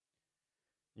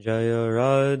Jaya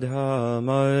Radha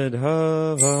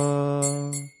Madhava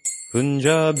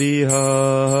Kunja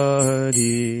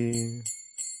Bihari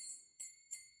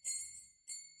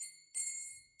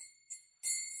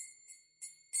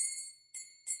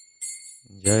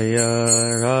Jaya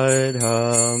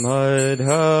Radha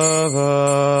Madhava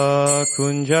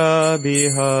Kunja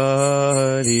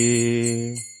Bihari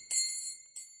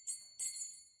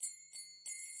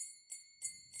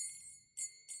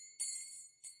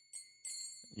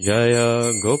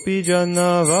Jaya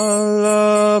Gopijana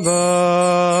Vallabha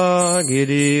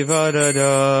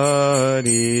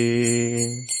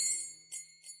Girivaradari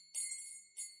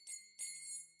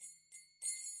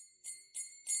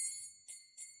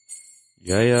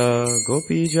Jaya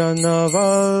Gopijana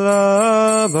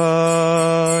Vallabha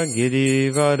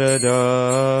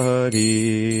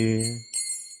Girivaradari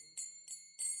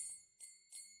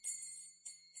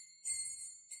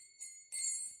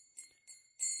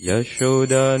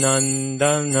Yashoda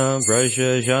Nandana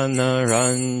Brajajana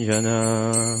Ranjana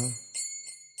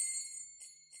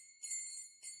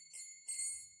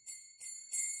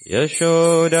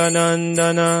Yashoda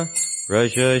Nandana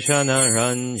Brajajana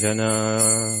Ranjana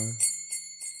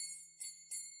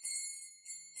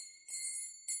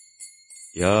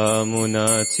Yamuna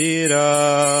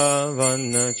Tira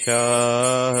Vanachari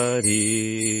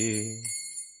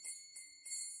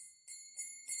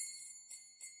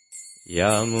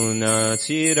Yamuna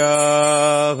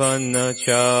Tira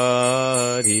Vanachari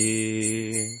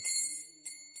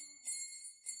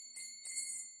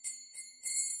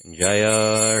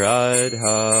Jaya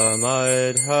Radha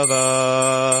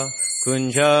Madhava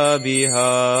Kunja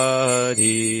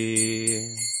Bihari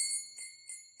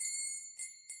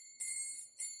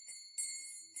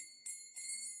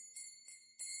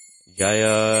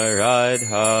Jaya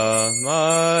Radha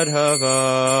Madhava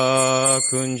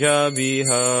Kunja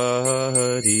Bihari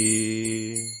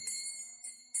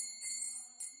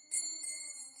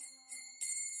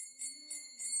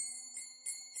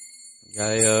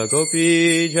Jaya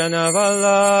Gopi Jana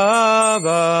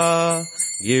Vallabha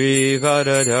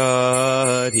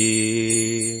Girivaradari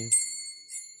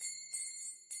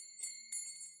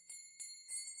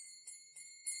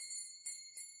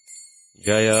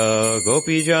Jaya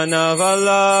Gopijana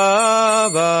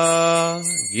Vallabha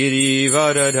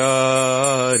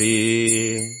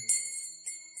Girivaradari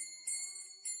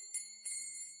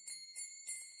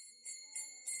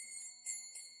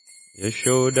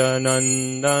Yashoda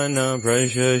Nandana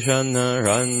Brajajana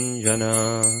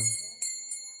Ranjana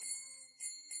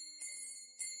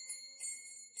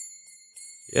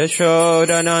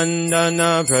Yashoda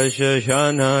Nandana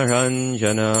Brajajana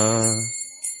Ranjana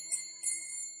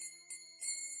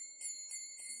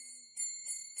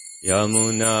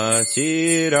Yamuna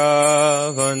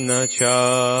Tira Vanachari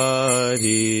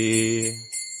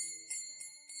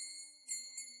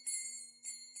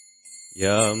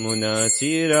Yamuna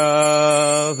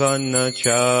Tira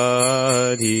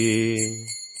Vanachari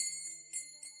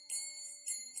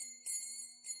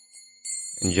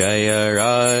Jaya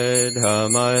Radha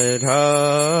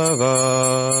Madhava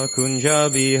Kunja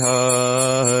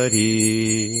Bihari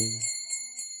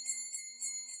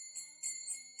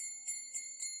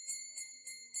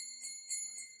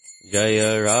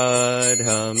Jaya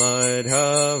Radha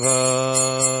Madhava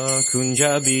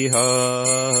Kunja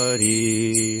Bihari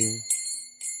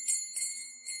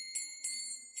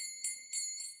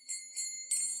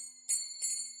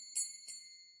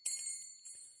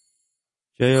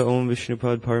Jaya Om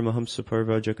Vishnupad Paramahamsa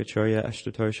Parvajakacharya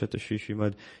Ashtatar Shata Shri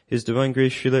Srimad His Divine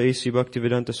Grace Srila A.C.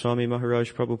 Bhaktivedanta Swami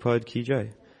Maharaj Prabhupada Ki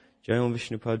Jai Jai Om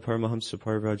Vishnupad Paramahamsa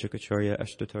Parvajakacharya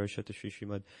Ashtatar Shata Shri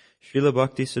Srimad Srila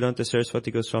Bhakti Siddhanta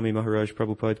Saraswati Goswami Maharaj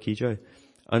Prabhupada Ki Jai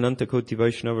Ananta Koti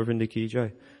Vaishnava Vrinda Ki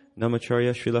Jai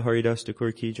Namacharya Srila Haridas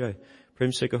Thakur Ki Jai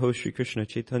Prem Se Kaho Shri Krishna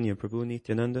Chaitanya Prabhu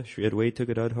Nityananda Shri Advaita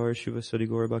Gadadhar Shiva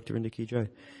Sadigora Bhaktivinoda Ki Jai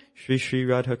Shri Shri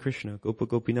Radha Krishna Gopa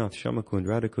Gopinath Shamakund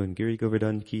Radhakund Giri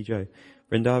Govardhan Ki Jai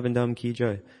Vrindavan Dham Ki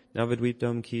Jai Navadvip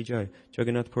Dham Ki Jai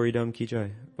Jagannath Puri Dham Ki Jai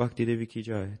Bhakti Devi Ki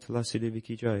Jai Tulasi Devi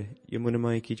Ki Jai Yamuna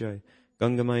Maya Ki Jai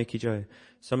Ganga Maya Ki Jai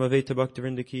Samaveta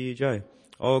Bhaktivinoda Ki Jai.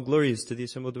 All glories to the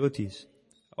assembled devotees.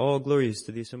 All glories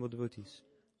to the assembled devotees.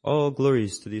 All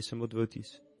glories to the assembled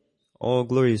devotees. All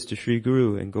glories to Sri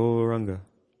Guru and Gauranga.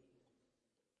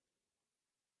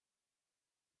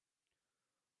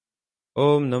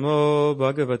 Om Namo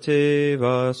Bhagavate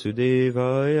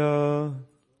Vasudevaya.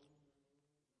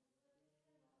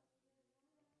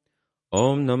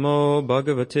 Om Namo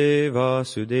Bhagavate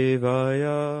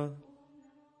Vasudevaya.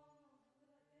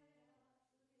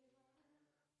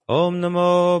 Om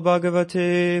Namo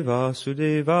Bhagavate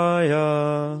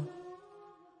Vasudevaya.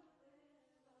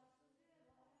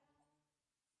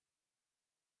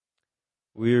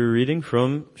 We are reading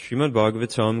from Srimad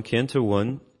Bhagavatam, Canto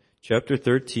 1, Chapter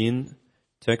 13,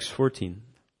 Text 14.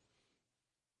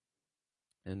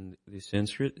 And the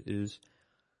Sanskrit is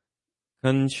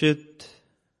Kanchit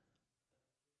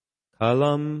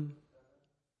Kalam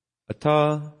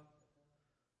Ata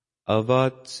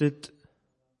Avatsit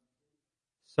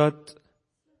Sat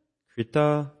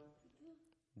Krita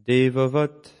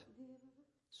Devavat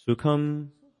Sukham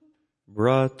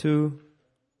Bratu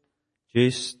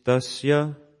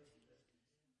Jestasya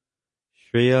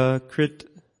Shreya Krit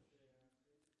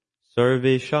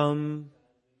Sarvesham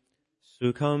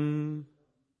Sukham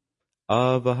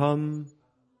Avaham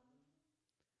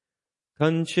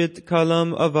Kanchit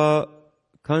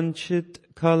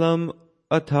Kalam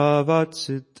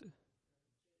Atavatsit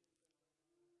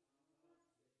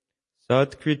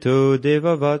Satkrito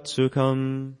Devavat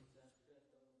Sukham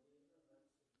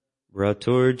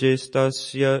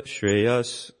Braturjestasya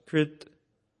Shreyas Krit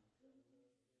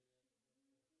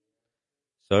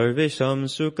Sarvesham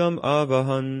Sukham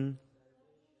Avahan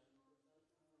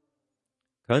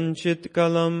Kanchit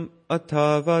Kalam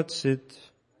Atavatsit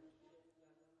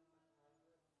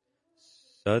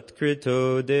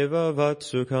Satkrito Devavat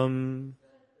Sukham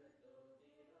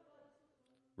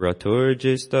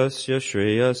Braturjestasya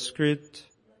Shreyas Krit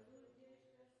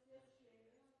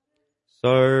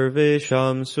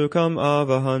Sarvesham Sukham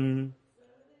Avahan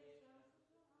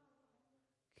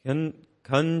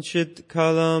Kanchit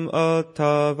Kalam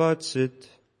Atavatsit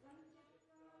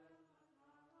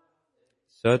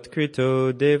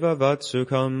Satkrito Devavat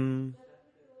Sukham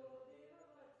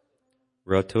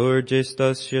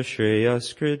Braturjestasya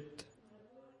Shreyas Krit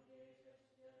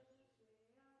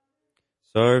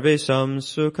Sarvesham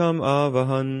Sukham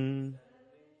Avahan.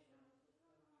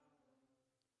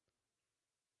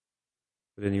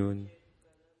 Would anyone?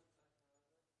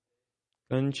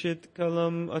 Kanchit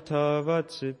Kalam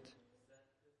Atavatsit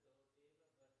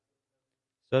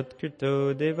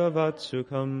Satkrito Devavat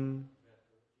Sukham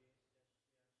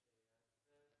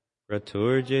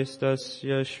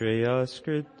Braturjestasya Shreyas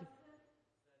Krit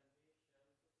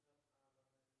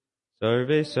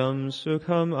Sarvesham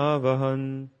Sukham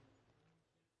Avahan.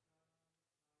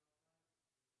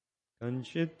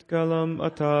 Kanchit Kalam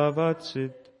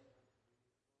Atavatsit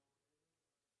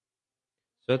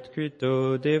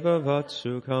Satkrito Devavat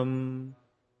Sukham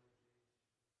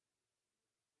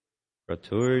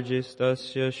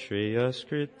Braturjestasya Shreyas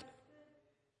Krit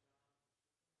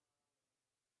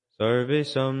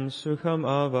Sarvesham Sukham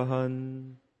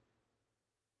Avahan.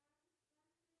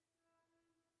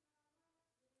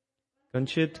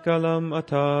 Kanchit Kalam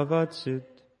Atavatsit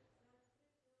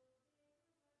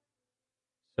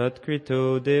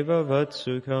Satkrito Devavat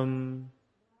Sukham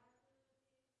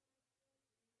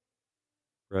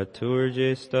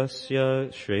Braturjestasya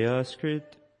Shreyas Krit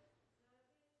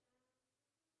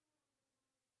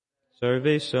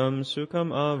Sarvesham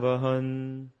Sukham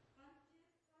Avahan.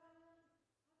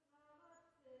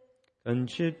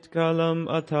 Kanchit Kalam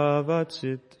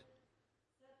Atavatsit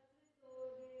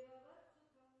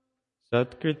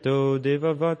Satkrito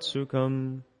Devavat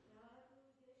Sukham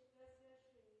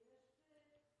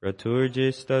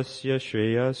Braturjestasya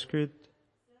Shreyas Krit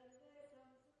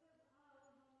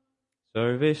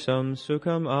Sarvesham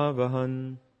Sukham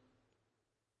Avahan.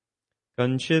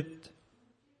 Kanchit,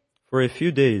 for a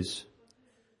few days.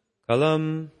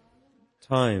 Kalam,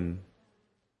 time.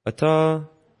 Ata,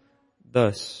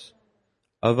 thus.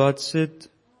 Avatsit,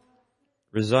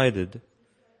 resided.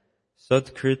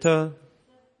 Satkrita,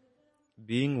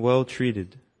 being well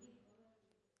treated.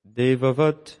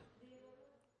 Devavat,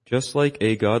 just like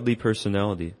a godly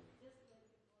personality.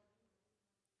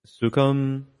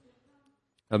 Sukham,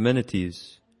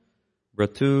 amenities.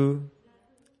 Bratu,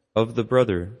 of the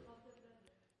brother.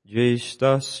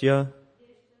 Jestasya,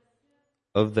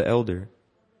 of the elder.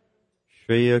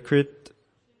 Shreyakrit,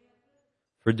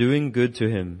 for doing good to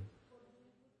him.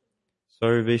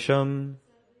 Sarvesham,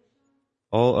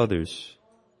 all others.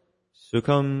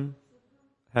 Sukham,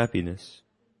 happiness.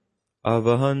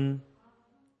 Avahan,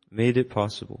 made it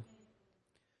possible.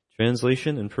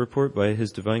 Translation and purport by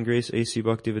His Divine Grace A.C.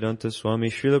 Bhaktivedanta Swami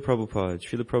Srila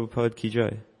Prabhupada Ki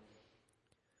Jai.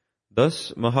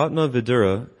 Thus, Mahatma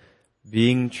Vidura,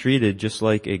 being treated just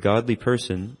like a godly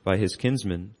person by his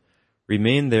kinsmen,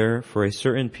 remained there for a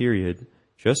certain period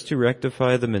just to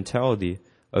rectify the mentality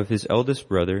of his eldest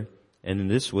brother and in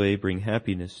this way bring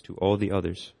happiness to all the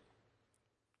others.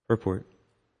 Purport.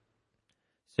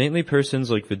 Saintly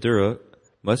persons like Vidura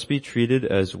must be treated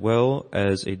as well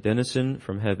as a denizen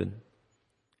from heaven.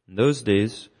 In those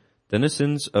days,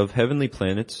 denizens of heavenly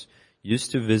planets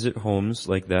used to visit homes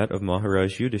like that of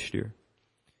Maharaj Yudhishthir.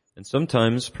 And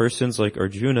sometimes persons like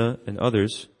Arjuna and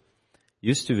others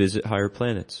used to visit higher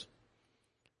planets.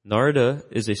 Narada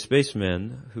is a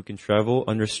spaceman who can travel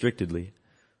unrestrictedly,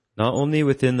 not only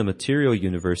within the material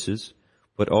universes,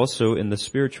 but also in the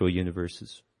spiritual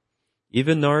universes.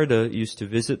 Even Narada used to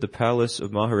visit the palace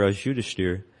of Maharaj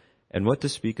Yudhishthir, and what to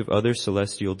speak of other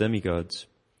celestial demigods.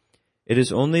 It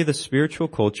is only the spiritual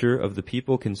culture of the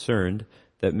people concerned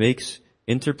that makes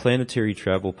interplanetary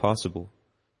travel possible,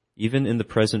 even in the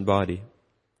present body.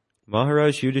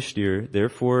 Maharaj Yudhishthir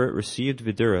therefore received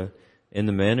Vidura in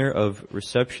the manner of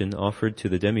reception offered to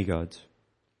the demigods.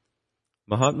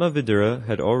 Mahatma Vidura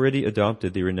had already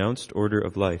adopted the renounced order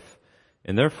of life,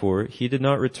 and therefore he did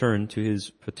not return to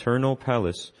his paternal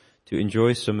palace to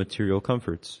enjoy some material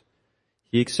comforts.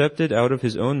 He accepted out of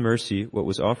his own mercy what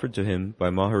was offered to him by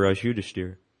Maharaj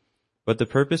Yudhishthir, but the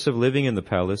purpose of living in the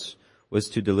palace was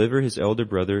to deliver his elder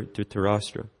brother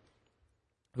Dhritarashtra,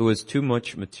 who was too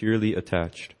much materially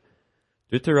attached.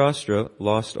 Dhritarashtra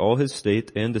lost all his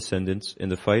state and descendants in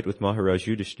the fight with Maharaj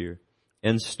Yudhishthir,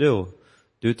 and still,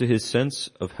 due to his sense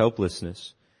of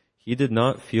helplessness, he did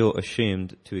not feel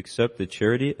ashamed to accept the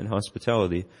charity and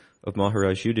hospitality of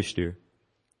Maharaj Yudhishthir.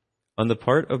 On the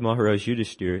part of Maharaj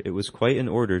Yudhishthir, it was quite in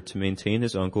order to maintain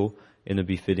his uncle in a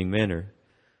befitting manner.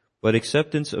 But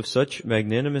acceptance of such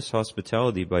magnanimous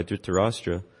hospitality by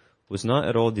Dhritarashtra was not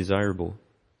at all desirable.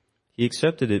 He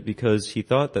accepted it because he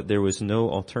thought that there was no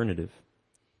alternative.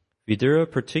 Vidura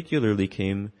particularly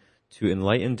came to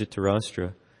enlighten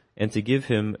Dhritarashtra and to give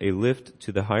him a lift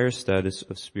to the higher status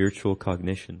of spiritual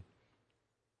cognition.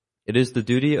 It is the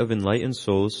duty of enlightened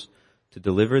souls to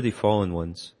deliver the fallen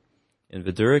ones, and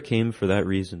Vidura came for that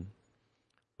reason.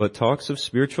 But talks of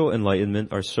spiritual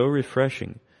enlightenment are so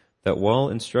refreshing that while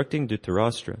instructing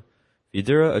Dhritarashtra,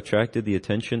 Vidura attracted the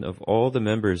attention of all the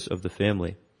members of the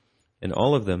family, and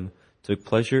all of them took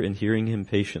pleasure in hearing him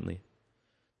patiently.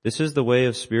 This is the way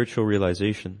of spiritual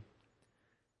realization.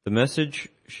 The message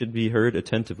should be heard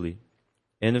attentively,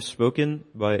 and if spoken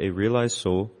by a realized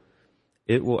soul,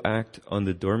 it will act on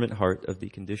the dormant heart of the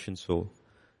conditioned soul,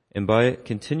 and by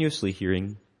continuously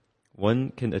hearing,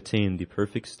 one can attain the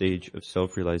perfect stage of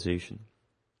self-realization.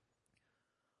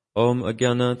 Om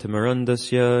Agyana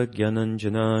Tamarandasya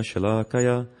Gyananjana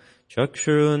Shalakaya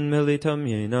Chakshurun Militam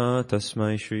Yena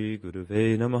Tasmai Shri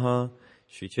Guruve Namaha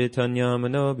Shri Chaitanya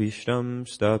Manobhishtam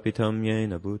Stapitam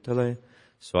Yena Bhutale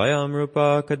Swayam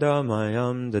Rupa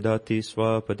Kadamayam Dadati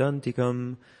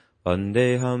Swapadantikam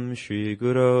Vandeham Shri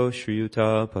Guru Shri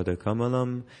Yuta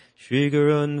Padakamalam Shri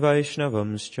Gurun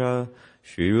Vaishnavamscha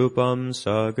Shri Rupam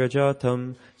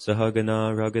Sagrajatam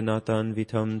Sahagana Raghunathan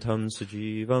Vitam Tam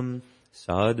Sajivam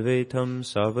Sadvaitam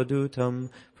Savadutam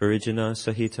Parijana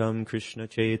Sahitam Krishna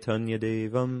Chaitanya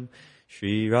Devam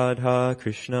Shri Radha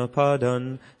Krishna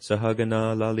Padan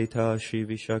Sahagana Lalita Shri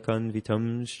Vishakan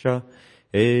Vitamscha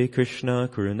He Krishna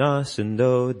Karuna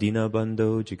Sindho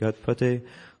Dinabandho Jagatpate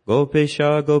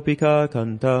Gopesha Gopika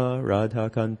Kanta Radha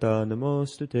Kanta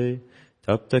Namostute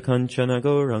Tapta Kanchana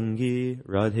Gaurangi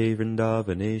Radhe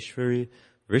Vrindavaneshwari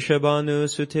Vrishabhanu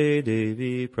Sute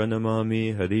Devi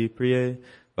Pranamami Haripriye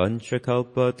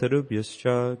Vanchakalpa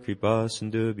Tarubhyascha Kripa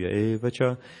Sindhubhya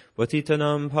Evacha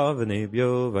Patitanam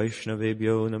Pavanebhyo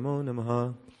Vaishnavebhyo Namo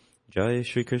Namaha Jai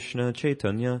Shri Krishna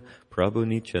Chaitanya Prabhu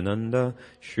Nityananda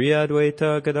Shri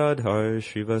Advaita Gadadhar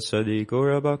Srivasadi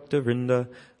Gaura Bhakta Vrinda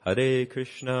Hare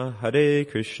Krishna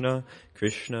Krishna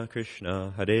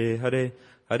Krishna Hare Hare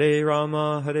Hare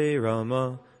Rama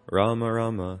Rama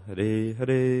Rama Hare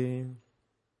Hare.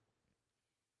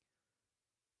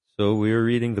 So we are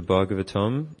reading the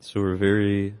Bhagavatam, so we're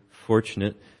very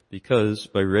fortunate because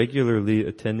by regularly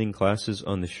attending classes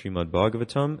on the Srimad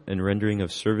Bhagavatam and rendering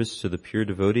of service to the pure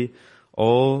devotee,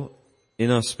 all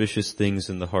inauspicious things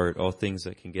in the heart, all things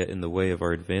that can get in the way of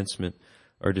our advancement,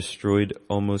 are destroyed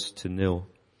almost to nil.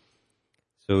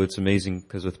 So it's amazing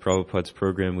because with Prabhupada's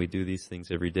program we do these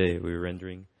things every day. We're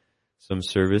rendering some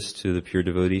service to the pure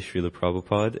devotee, Srila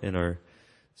Prabhupada, and our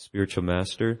spiritual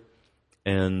master.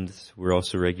 And we're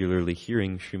also regularly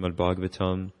hearing Srimad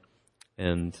Bhagavatam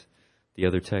and the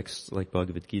other texts like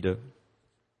Bhagavad Gita.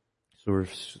 So we're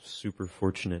super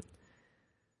fortunate.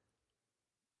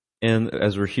 And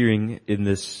as we're hearing in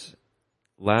this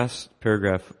last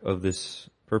paragraph of this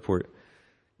purport,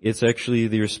 it's actually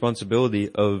the responsibility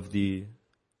of the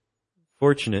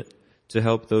fortunate to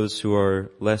help those who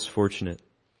are less fortunate.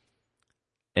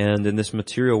 And in this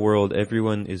material world,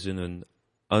 everyone is in an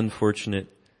unfortunate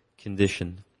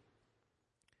condition.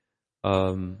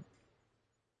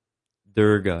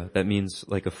 Durga, that means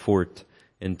like a fort.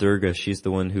 And Durga, she's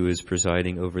the one who is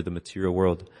presiding over the material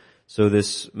world. So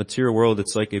this material world,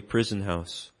 it's like a prison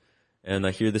house. And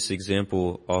I hear this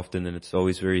example often, and it's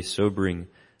always very sobering.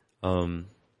 During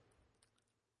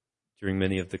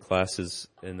many of the classes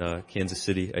in Kansas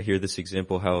City, I hear this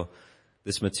example how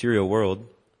this material world,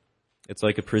 it's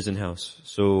like a prison house.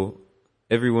 So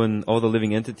everyone, all the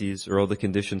living entities or all the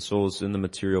conditioned souls in the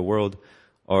material world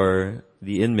are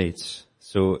the inmates.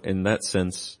 So in that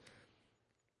sense,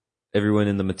 everyone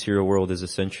in the material world is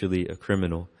essentially a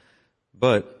criminal.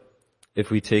 But if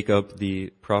we take up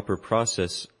the proper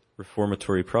process,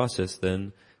 reformatory process,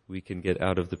 then we can get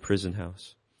out of the prison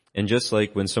house. And just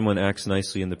like when someone acts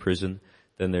nicely in the prison,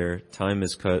 then their time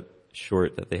is cut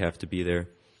short that they have to be there.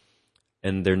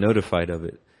 And they're notified of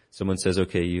it. Someone says,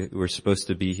 okay, you were supposed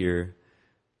to be here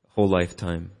whole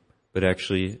lifetime, but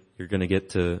actually you're going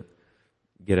to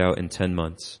get out in 10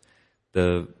 months.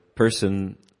 The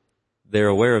person, they're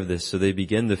aware of this, so they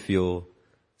begin to feel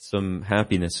some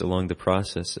happiness along the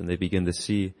process, and they begin to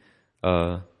see,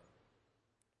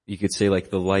 you could say like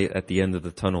the light at the end of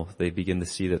the tunnel. They begin to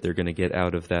see that they're going to get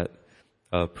out of that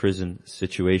prison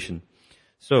situation.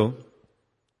 So,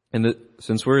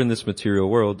 since we're in this material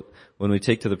world, when we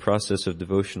take to the process of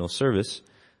devotional service,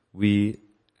 we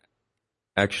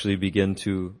actually begin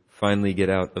to finally get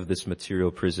out of this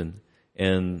material prison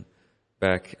and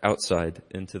back outside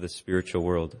into the spiritual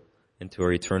world, into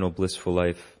our eternal blissful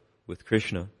life with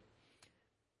Krishna.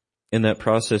 In that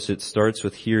process, it starts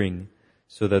with hearing.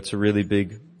 So that's a really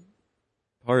big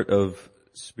part of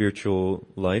spiritual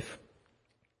life,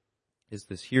 is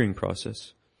this hearing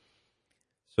process.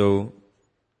 So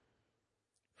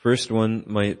first one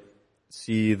might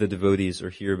see the devotees or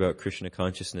hear about Krishna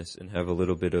consciousness and have a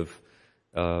little bit of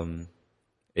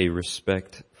a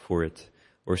respect for it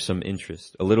or some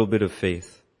interest, a little bit of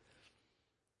faith.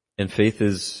 And faith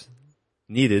is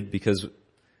needed because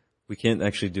we can't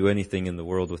actually do anything in the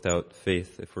world without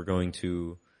faith. If we're going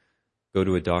to go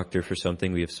to a doctor for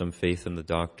something, we have some faith in the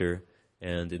doctor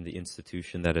and in the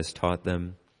institution that has taught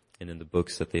them and in the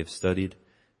books that they have studied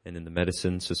and in the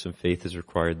medicine, so some faith is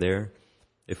required there.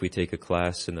 If we take a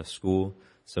class in a school,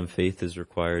 some faith is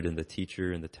required in the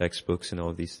teacher and the textbooks and all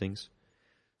of these things.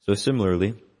 So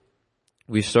similarly,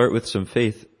 we start with some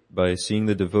faith by seeing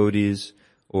the devotees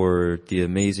or the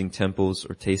amazing temples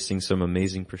or tasting some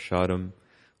amazing prasadam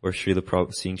or seeing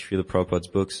Srila Prabhupada's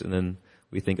books, and then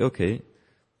we think, okay,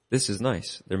 this is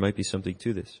nice. There might be something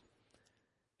to this.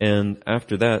 And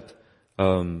after that,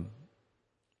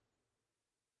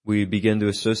 we begin to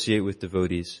associate with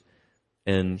devotees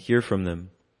and hear from them.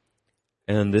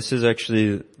 And this is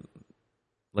actually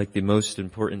like the most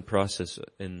important process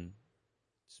in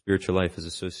spiritual life, is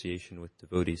association with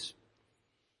devotees.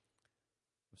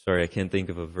 I'm sorry, I can't think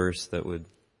of a verse that would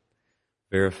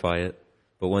verify it.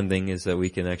 But one thing is that we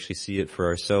can actually see it for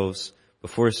ourselves.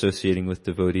 Before associating with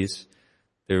devotees,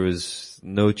 there was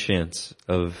no chance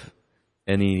of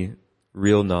any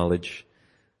real knowledge.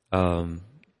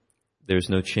 There's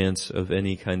no chance of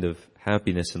any kind of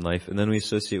happiness in life. And then we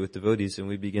associate with devotees and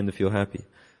we begin to feel happy.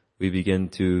 We begin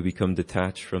to become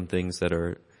detached from things that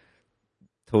are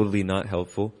totally not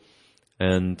helpful.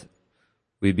 And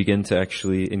we begin to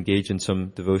actually engage in some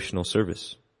devotional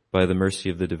service by the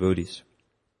mercy of the devotees.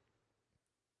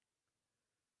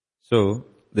 So,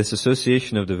 this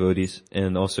association of devotees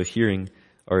and also hearing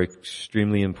are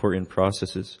extremely important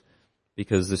processes,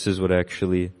 because this is what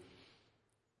actually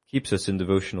keeps us in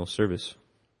devotional service.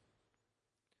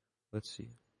 Let's see.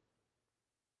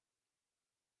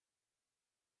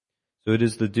 So it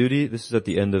is the duty, this is at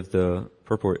the end of the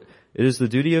purport, it is the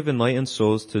duty of enlightened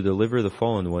souls to deliver the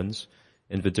fallen ones,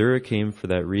 and Vidura came for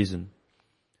that reason.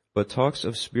 But talks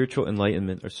of spiritual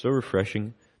enlightenment are so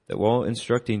refreshing that while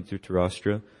instructing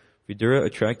Dhritarashtra, Vidura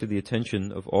attracted the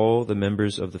attention of all the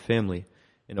members of the family,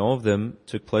 and all of them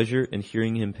took pleasure in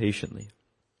hearing him patiently.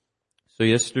 So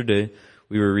yesterday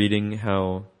we were reading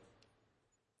how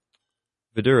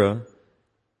Vidura,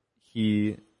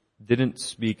 he didn't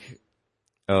speak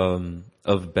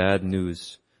of bad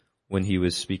news when he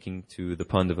was speaking to the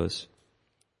Pandavas.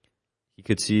 He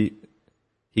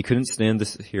couldn't stand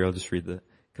this. Here, I'll just read that.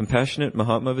 Compassionate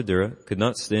Mahatma Vidura could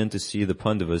not stand to see the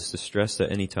Pandavas distressed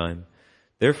at any time.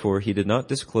 Therefore, he did not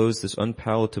disclose this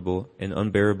unpalatable and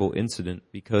unbearable incident,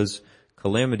 because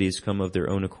calamities come of their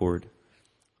own accord.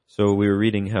 So we were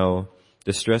reading how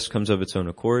distress comes of its own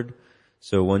accord,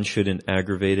 so one shouldn't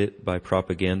aggravate it by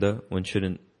propaganda. One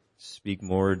shouldn't speak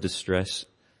more distress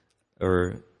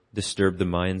or disturb the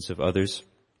minds of others.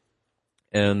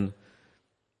 And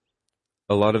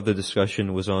a lot of the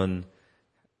discussion was on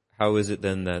how is it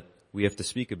then that we have to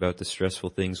speak about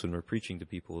distressful things when we're preaching to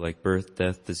people, like birth,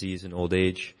 death, disease, and old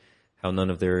age, how none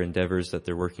of their endeavors that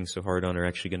they're working so hard on are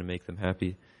actually going to make them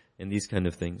happy, and these kind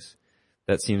of things.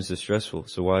 that seems distressful.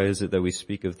 So why is it that we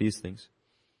speak of these things?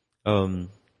 But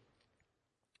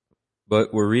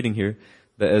we're reading here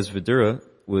that as Vidura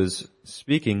was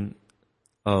speaking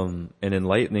and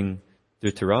enlightening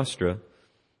Dhritarashtra,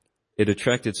 it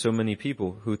attracted so many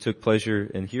people who took pleasure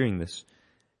in hearing this.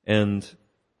 And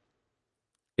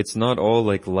it's not all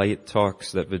like light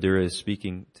talks that Vidura is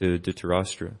speaking to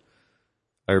Dhritarashtra.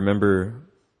 I remember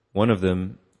one of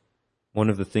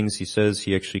the things he says,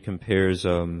 he actually compares,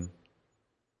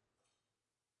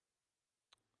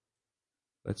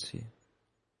 let's see.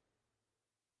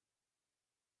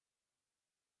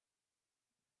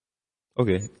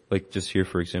 Okay, like just here,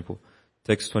 for example,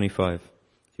 text 25.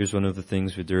 Here's one of the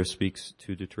things Vidura speaks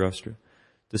to Dhritarashtra.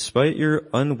 Despite your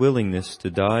unwillingness to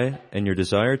die and your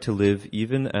desire to live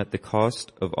even at the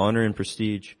cost of honor and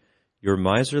prestige, your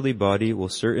miserly body will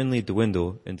certainly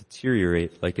dwindle and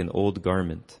deteriorate like an old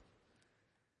garment.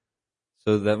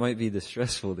 So that might be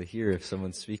distressful to hear if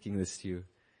someone's speaking this to you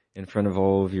in front of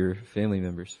all of your family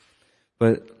members.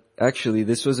 But actually,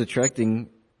 this was attracting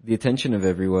the attention of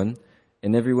everyone,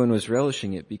 and everyone was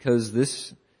relishing it because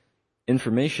this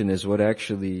information is what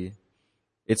actually,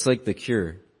 it's like the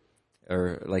cure,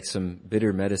 or like some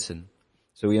bitter medicine.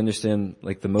 So we understand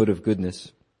like the mode of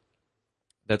goodness.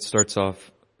 That starts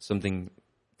off, something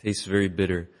tastes very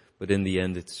bitter, but in the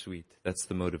end it's sweet. That's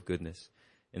the mode of goodness.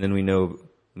 And then we know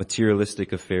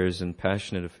materialistic affairs and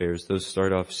passionate affairs, those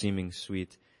start off seeming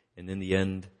sweet, and in the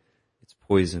end it's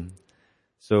poison.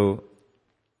 So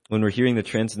when we're hearing the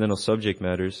transcendental subject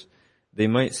matters, they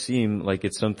might seem like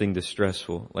it's something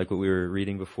distressful, like what we were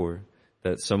reading before,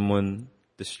 that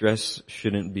distress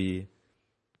shouldn't be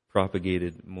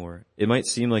propagated more. It might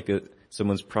seem like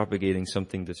someone's propagating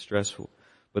something distressful,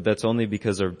 but that's only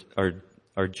because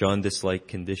our jaundice-like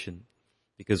condition,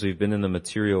 because we've been in the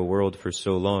material world for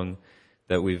so long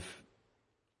that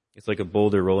it's like a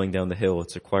boulder rolling down the hill.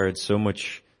 It's acquired so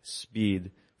much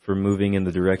speed for moving in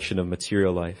the direction of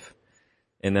material life.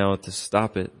 And now to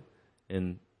stop it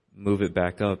and move it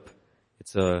back up,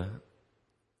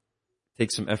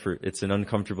 takes some effort. It's an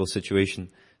uncomfortable situation.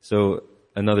 So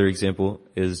another example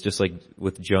is just like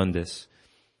with jaundice.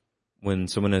 When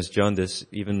someone has jaundice,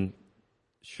 even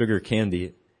sugar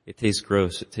candy, it tastes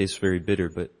gross, it tastes very bitter,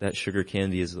 but that sugar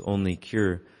candy is the only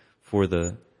cure for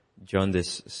the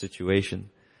jaundice situation.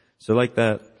 So like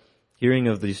that, hearing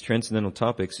of these transcendental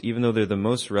topics, even though they're the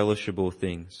most relishable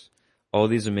things, all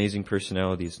these amazing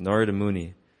personalities, Narada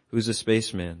Muni, who's a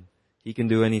spaceman, he can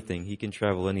do anything, he can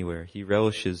travel anywhere, he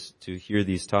relishes to hear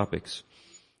these topics.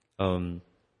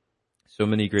 So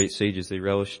many great sages, they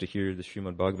relish to hear the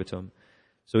Srimad Bhagavatam.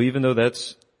 So even though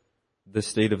that's the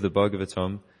state of the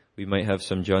Bhagavatam, we might have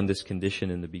some jaundice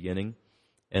condition in the beginning,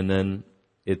 and then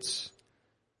it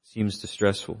seems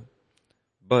distressful.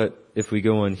 But if we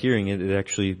go on hearing it, it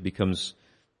actually becomes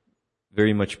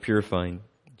very much purifying,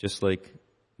 just like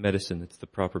medicine. It's the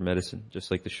proper medicine, just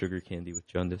like the sugar candy with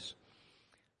jaundice.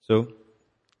 So,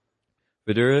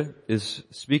 Vidura is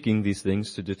speaking these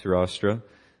things to Dhritarashtra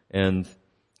and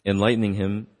enlightening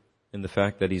him in the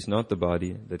fact that he's not the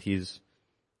body, that he's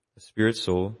a spirit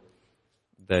soul,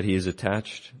 that he is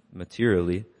attached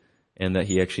materially, and that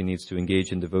he actually needs to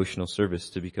engage in devotional service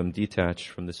to become detached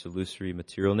from this illusory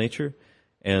material nature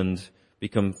and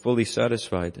become fully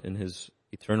satisfied in his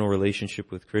eternal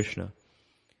relationship with Krishna.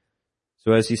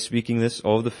 So as he's speaking this,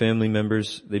 all of the family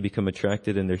members, they become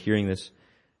attracted and they're hearing this.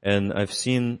 And I've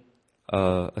seen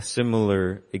a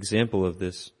similar example of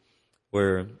this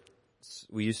where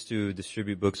we used to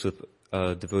distribute books with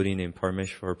a devotee named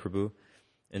Parameshwar Prabhu,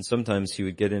 and sometimes he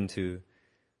would get into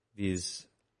these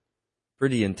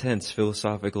pretty intense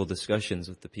philosophical discussions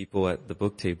with the people at the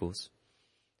book tables.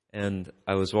 And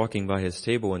I was walking by his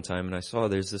table one time and I saw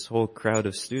there's this whole crowd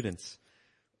of students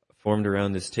formed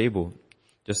around this table,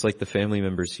 just like the family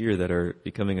members here that are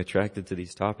becoming attracted to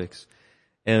these topics.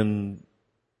 And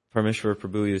Parameshwar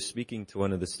Prabhu was speaking to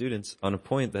one of the students on a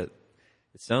point that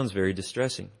it sounds very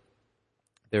distressing.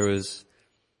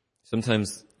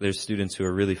 Sometimes there's students who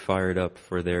are really fired up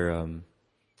for their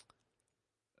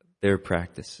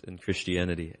practice in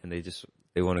Christianity, and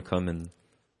they want to come and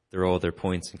throw all their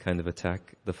points and kind of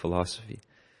attack the philosophy.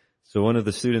 So one of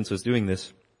the students was doing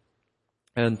this,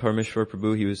 and Parameshwar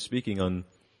Prabhu, he was speaking on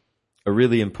a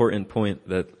really important point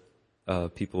that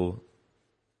people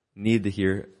need to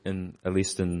hear, and at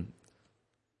least in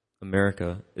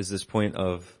America, is this point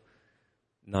of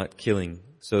not killing.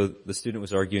 So the student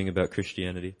was arguing about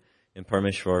Christianity, and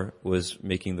Parameshwar was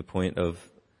making the point of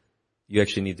you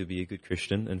actually need to be a good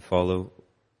Christian and follow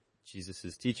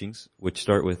Jesus' teachings, which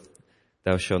start with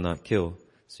thou shalt not kill,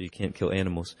 so you can't kill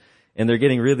animals. And they're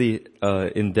getting really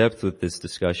in depth with this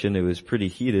discussion. It was pretty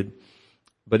heated,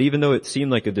 But even though it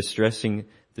seemed like a distressing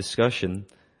discussion,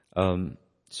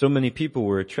 so many people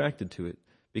were attracted to it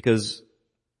because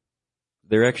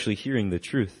they're actually hearing the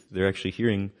truth. They're actually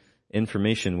hearing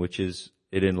information, which is,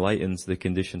 it enlightens the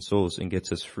conditioned souls and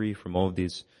gets us free from all of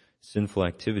these sinful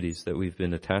activities that we've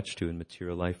been attached to in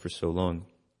material life for so long.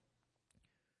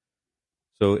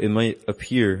 So it might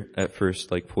appear at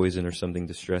first like poison or something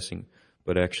distressing,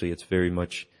 but actually it's very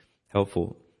much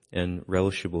helpful and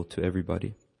relishable to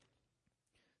everybody.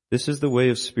 This is the way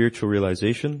of spiritual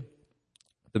realization.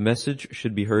 The message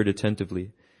should be heard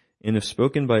attentively, and if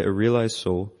spoken by a realized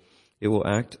soul, it will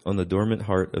act on the dormant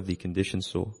heart of the conditioned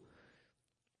soul.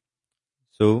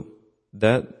 So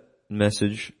that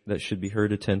message that should be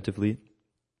heard attentively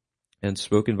and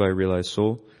spoken by a realized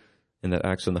soul, and that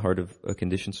acts on the heart of a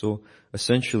conditioned soul,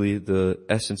 essentially the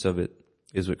essence of it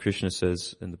is what Krishna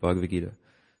says in the Bhagavad Gita.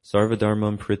 Sarva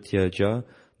dharmam prityaja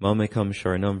mamekam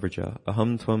sharanam vraja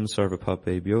aham tvam sarva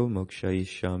papebhyo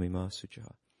mokshayishyami ma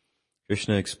suchaha.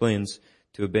 Krishna explains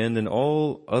to abandon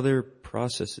all other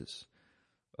processes,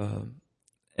 all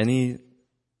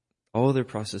other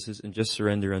processes, and just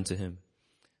surrender unto Him.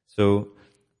 So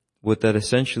what that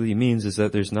essentially means is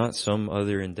that there's not some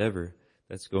other endeavor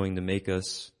that's going to make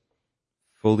us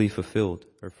fully fulfilled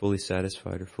or fully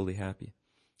satisfied or fully happy.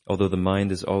 Although the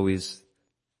mind is always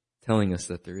telling us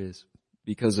that there is,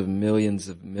 because of millions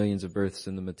of births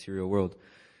in the material world.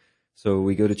 So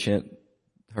we go to chant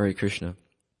Hare Krishna,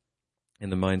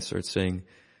 and the mind starts saying,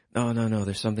 no,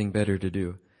 there's something better to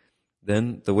do.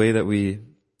 Then the way that we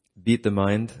beat the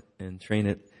mind and train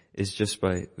it is just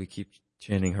by, we keep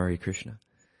chanting Hare Krishna.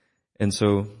 And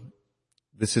so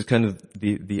this is kind of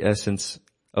the essence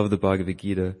of the Bhagavad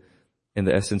Gita, and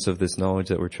the essence of this knowledge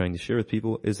that we're trying to share with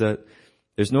people is that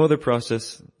there's no other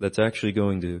process that's actually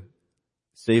going to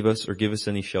save us or give us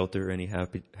any shelter or any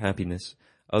happiness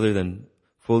other than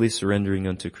fully surrendering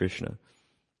unto Krishna.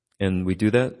 And we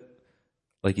do that,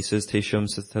 like he says, Tesham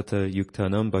satata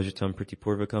yuktanam bhajatam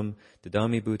pratipurvakam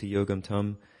dadami bhuti yogam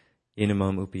tam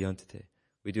enamam upayantate.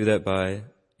 We do that by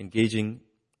engaging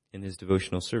in his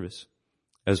devotional service.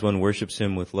 As one worships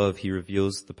him with love, he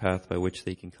reveals the path by which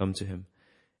they can come to him.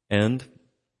 And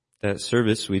that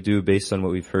service we do based on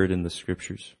what we've heard in the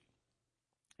scriptures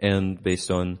and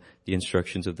based on the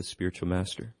instructions of the spiritual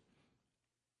master.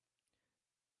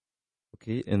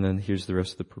 Okay, and then here's the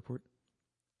rest of the purport.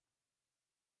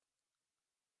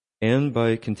 And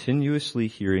by continuously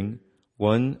hearing,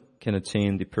 one can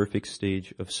attain the perfect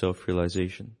stage of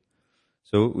self-realization.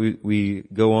 So we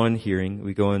go on hearing,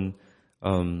 we go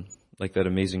on, like that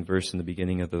amazing verse in the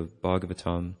beginning of the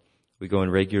Bhagavatam, we go on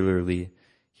regularly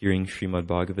hearing Srimad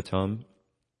Bhagavatam,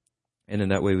 and in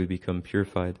that way we become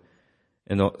purified.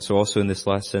 And so also in this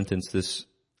last sentence, this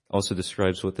also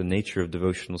describes what the nature of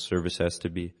devotional service has to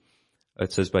be.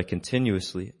 It says by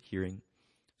continuously hearing.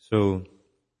 So,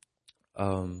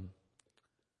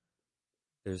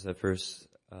 there's that verse,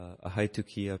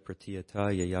 ahaitukiya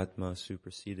pratiyata yayatma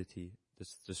suprasidati,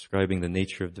 describing the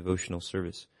nature of devotional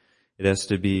service. It has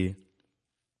to be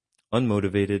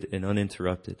unmotivated and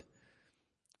uninterrupted.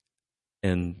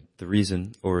 And the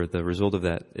reason or the result of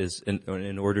that is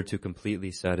in order to completely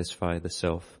satisfy the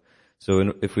self.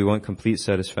 So if we want complete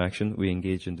satisfaction, we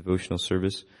engage in devotional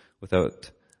service without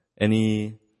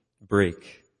any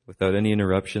break, without any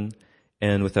interruption,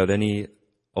 and without any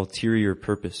ulterior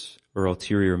purpose or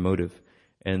ulterior motive.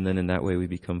 And then in that way we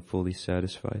become fully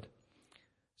satisfied.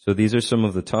 So these are some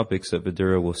of the topics that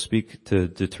Vidura will speak to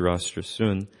Dhritarashtra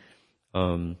soon,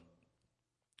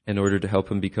 in order to help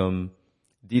him become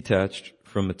detached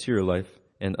from material life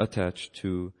and attached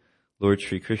to Lord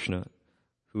Sri Krishna,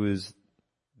 who is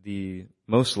the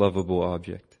most lovable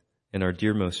object and our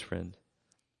dearmost friend.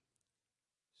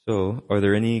 So, are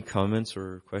there any comments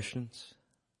or questions?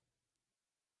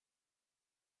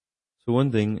 So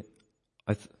one thing,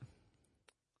 I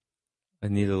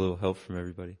need a little help from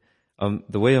everybody.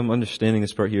 The way I'm understanding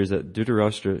this part here is that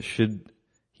Dhritarashtra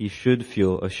should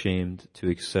feel ashamed to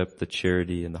accept the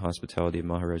charity and the hospitality of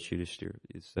Maharaj Yudhishthira.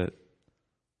 Is that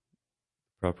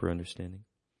proper understanding?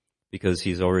 Because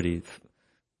he's already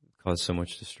caused so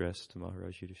much distress to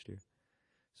Maharaj Yudhishthira.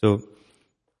 So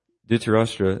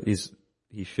Dhritarashtra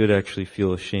he should actually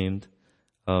feel ashamed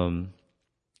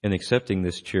in accepting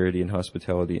this charity and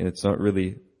hospitality, and it's not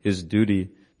really his duty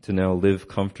to now live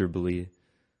comfortably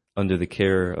under the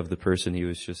care of the person he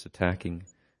was just attacking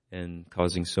and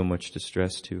causing so much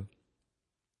distress to.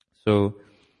 So,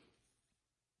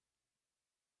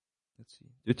 let's see.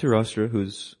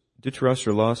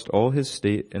 Dhritarashtra lost all his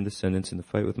state and descendants in the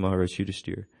fight with Maharaj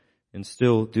Yudhishthira, and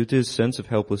still, due to his sense of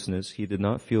helplessness, he did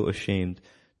not feel ashamed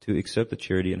to accept the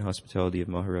charity and hospitality of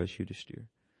Maharaj Yudhishthira.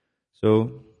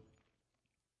 So,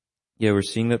 yeah, we're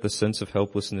seeing that the sense of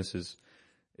helplessness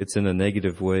it's in a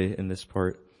negative way in this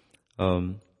part.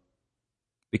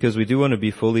 Because we do want to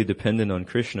be fully dependent on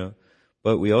Krishna,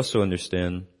 but we also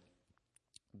understand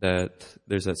that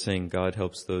there's that saying, God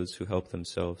helps those who help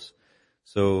themselves.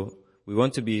 So we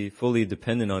want to be fully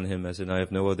dependent on him, as in I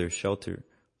have no other shelter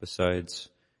besides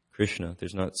Krishna.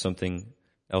 There's not something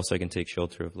else I can take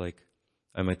shelter of. Like,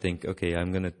 I might think, okay,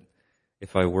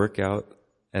 if I work out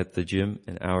at the gym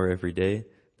an hour every day,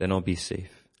 then I'll be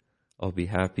safe. I'll be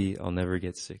happy. I'll never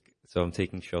get sick. So I'm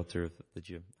taking shelter of the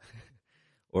gym.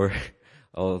 Or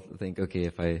I'll think, okay,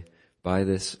 if I buy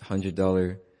this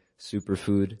 $100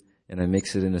 superfood and I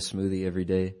mix it in a smoothie every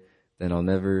day, then I'll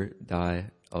never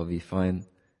die. I'll be fine.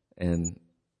 And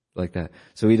like that.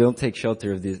 So we don't take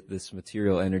shelter of this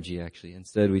material energy, actually.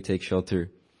 Instead, we take shelter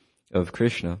of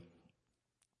Krishna.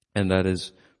 And that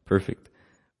is perfect.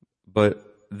 But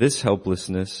this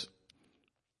helplessness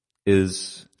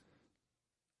is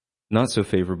not so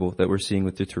favorable that we're seeing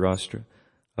with Dhritarashtra.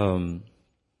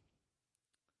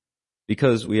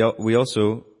 Because we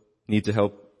also need to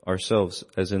help ourselves,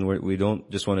 as in we don't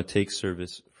just want to take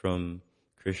service from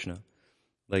Krishna.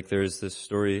 Like there is this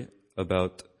story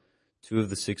about two of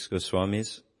the 6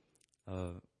 Goswamis.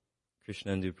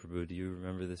 Krishnendu Prabhu, do you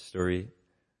remember this story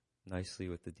nicely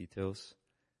with the details?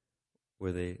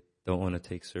 Where they don't want to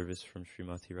take service from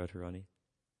Srimati Radharani?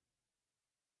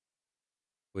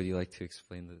 Would you like to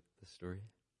explain the story?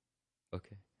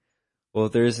 Okay. Well,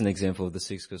 there is an example of the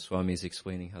 6 Goswamis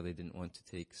explaining how they didn't want to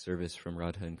take service from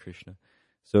Radha and Krishna.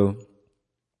 So,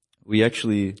 we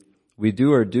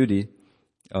do our duty,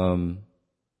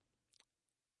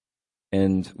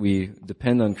 and we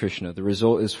depend on Krishna. The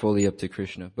result is fully up to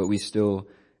Krishna, but we still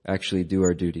actually do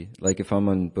our duty. Like if I'm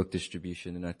on book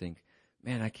distribution and I think,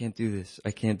 man, I can't do this.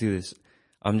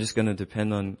 I'm just going to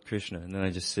depend on Krishna. And then I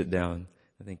just sit down.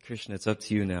 I think, Krishna, it's up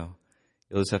to you now.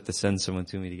 You'll just have to send someone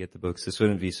to me to get the books. This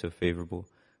wouldn't be so favorable.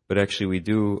 But actually we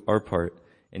do our part.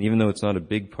 And even though it's not a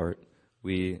big part,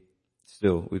 we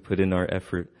put in our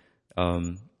effort.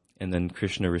 And then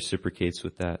Krishna reciprocates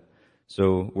with that.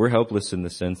 So we're helpless in the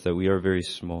sense that we are very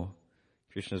small.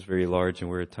 Krishna is very large and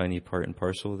we're a tiny part and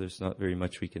parcel. There's not very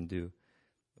much we can do.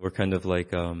 We're kind of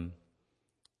like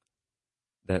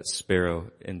that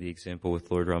sparrow in the example with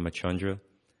Lord Ramachandra.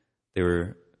 They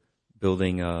were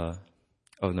building not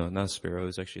a sparrow, it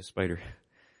was actually a spider.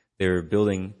 They were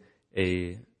building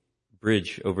a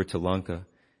bridge over to Lanka,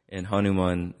 and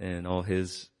Hanuman and all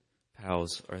his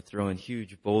pals are throwing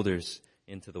huge boulders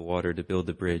into the water to build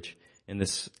the bridge. And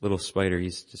this little spider,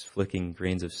 he's just flicking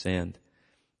grains of sand,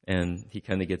 and he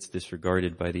kind of gets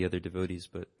disregarded by the other devotees.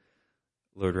 But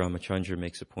Lord Ramachandra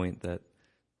makes a point that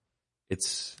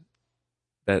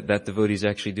that devotee is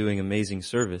actually doing amazing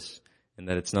service, and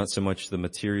that it's not so much the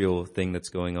material thing that's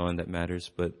going on that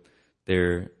matters, but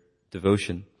their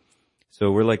devotion.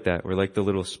 So we're like that. We're like the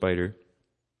little spider,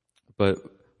 but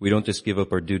we don't just give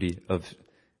up our duty of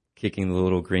kicking the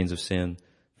little grains of sand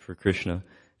for Krishna.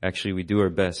 Actually, we do our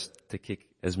best to kick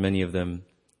as many of them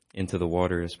into the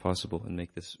water as possible and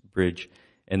make this bridge.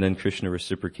 And then Krishna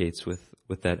reciprocates with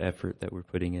that effort that we're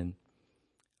putting in.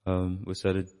 Was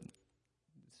that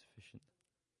sufficient?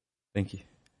 Thank you.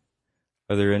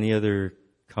 Are there any other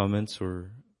comments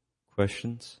or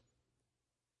questions?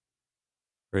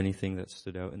 Or anything that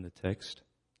stood out in the text?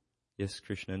 Yes,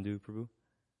 Krishnendu Prabhu?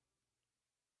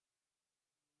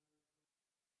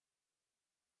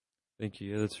 Thank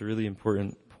you. Yeah, that's a really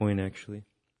important point, actually.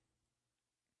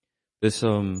 This,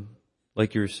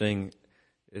 like you were saying,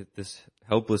 this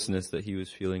helplessness that he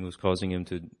was feeling was causing him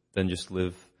to then just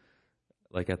live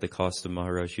like at the cost of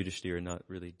Maharaj Yudhishthira and not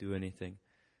really do anything.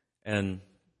 And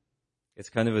it's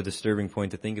kind of a disturbing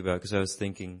point to think about, because I was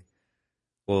thinking,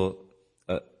 well,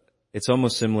 it's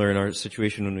almost similar in our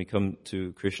situation when we come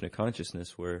to Krishna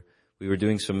consciousness, where we were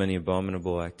doing so many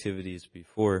abominable activities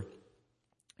before,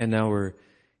 and now we're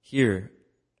here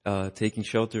taking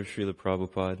shelter of Srila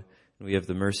Prabhupada, and we have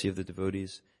the mercy of the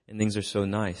devotees, and things are so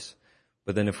nice.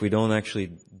 But then if we don't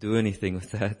actually do anything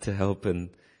with that to help and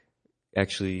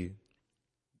actually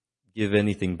give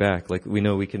anything back, like we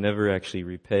know we can never actually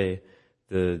repay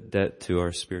the debt to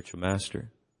our spiritual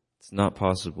master. It's not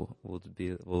possible.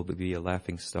 We'll be a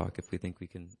laughing stock if we think we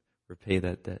can repay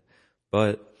that debt.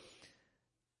 But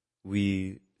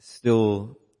we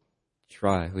still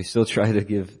try. We still try to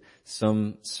give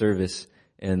some service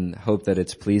and hope that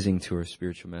it's pleasing to our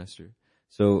spiritual master.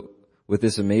 So with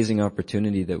this amazing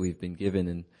opportunity that we've been given,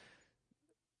 and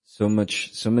so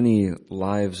many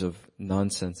lives of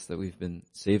nonsense that we've been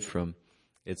saved from,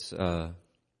 it's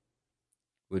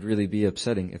would really be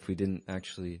upsetting if we didn't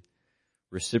actually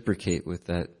reciprocate with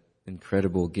that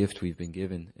incredible gift we've been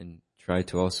given, and try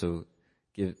to also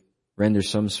render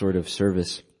some sort of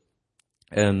service.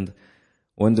 And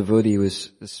one devotee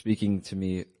was speaking to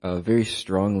me very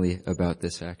strongly about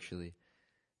this, actually.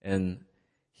 And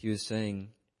he was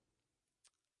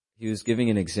giving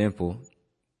an example,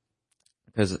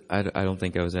 because I don't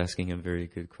think I was asking him very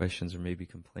good questions, or maybe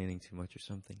complaining too much or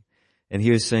something. And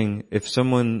he was saying,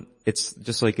 it's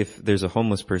just like if there's a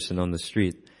homeless person on the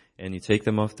street, and you take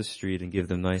them off the street and give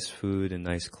them nice food and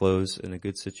nice clothes and a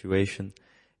good situation,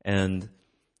 and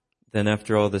then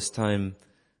after all this time,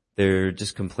 they're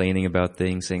just complaining about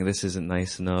things, saying, this isn't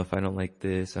nice enough, I don't like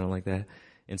this, I don't like that.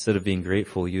 Instead of being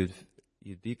grateful, you'd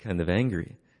be kind of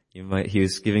angry. He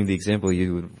was giving the example,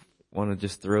 you would want to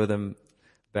just throw them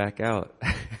back out.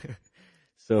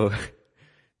 So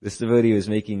this devotee was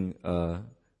making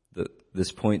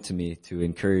this point to me to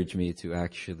encourage me to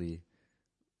actually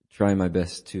try my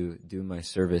best to do my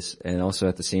service, and also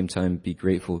at the same time be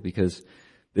grateful, because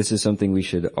this is something we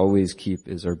should always keep,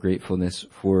 is our gratefulness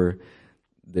for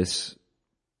this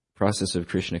process of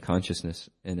Krishna consciousness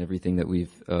and everything that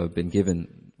we've been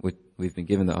given. We've been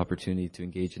given the opportunity to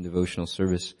engage in devotional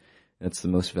service. That's the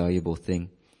most valuable thing.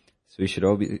 So we should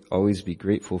always be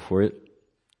grateful for it,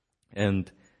 and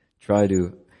try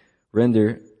to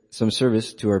render some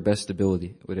service to our best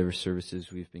ability, whatever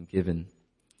services we've been given.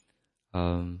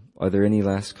 Are there any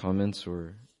last comments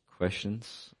or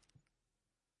questions?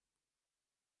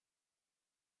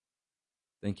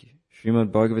 Thank you.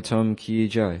 Srimad Bhagavatam ki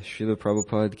jai. Srila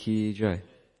Prabhupada ki jai.